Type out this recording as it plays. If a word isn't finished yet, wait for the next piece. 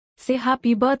Say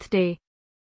happy birthday.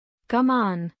 Come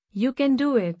on, you can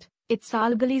do it. It's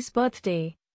Alghaliy's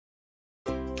birthday.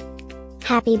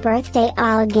 Happy birthday,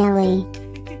 Alghaliy.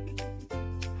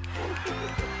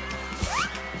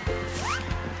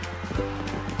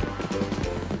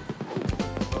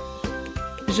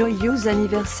 Joyeux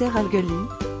anniversaire Alghaliy.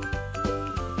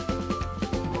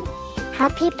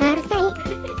 Happy birthday,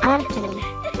 Alghaliy.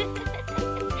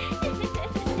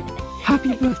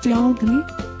 Happy birthday,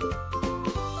 Alghaliy.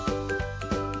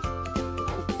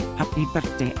 Happy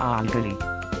birthday, Alghaliy.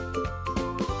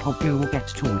 Hope you will get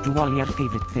to do all your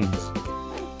favorite things.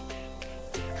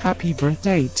 Happy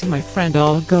birthday to my friend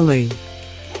Alghaliy.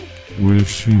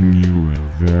 Wishing you a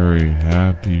very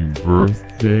happy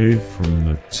birthday from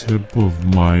the tip of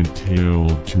my tail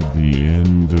to the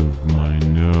end of my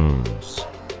nose.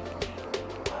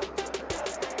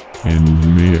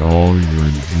 And may all your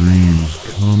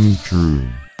dreams come true.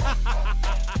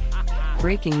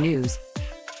 Breaking news.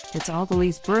 It's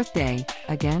Alghaliy's birthday,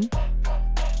 again?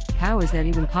 How is that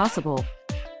even possible?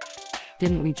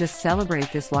 Didn't we just celebrate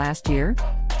this last year?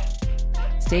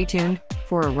 Stay tuned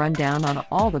for a rundown on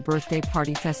all the birthday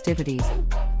party festivities.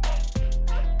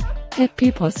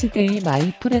 Happy birthday,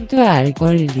 my friend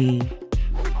Alghaliy.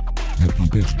 Happy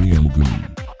birthday,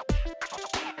 Alghaliy.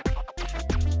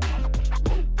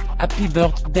 Happy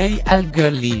birthday,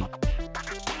 Alghaliy.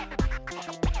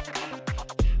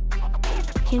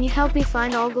 Can you help me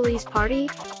find Alghaliy's party?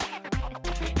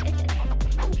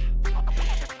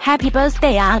 Happy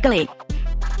birthday, Alghaliy.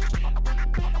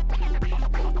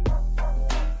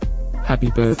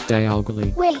 Happy birthday,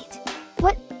 Alghaliy. Wait,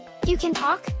 what? You can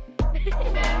talk?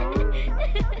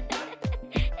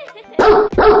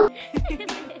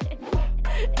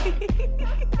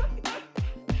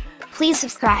 Please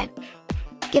subscribe,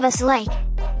 give us a like,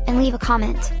 and leave a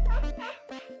comment.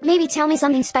 Maybe tell me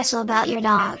something special about your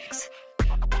dogs.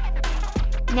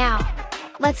 Now,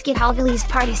 let's get Alghaliy's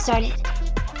party started.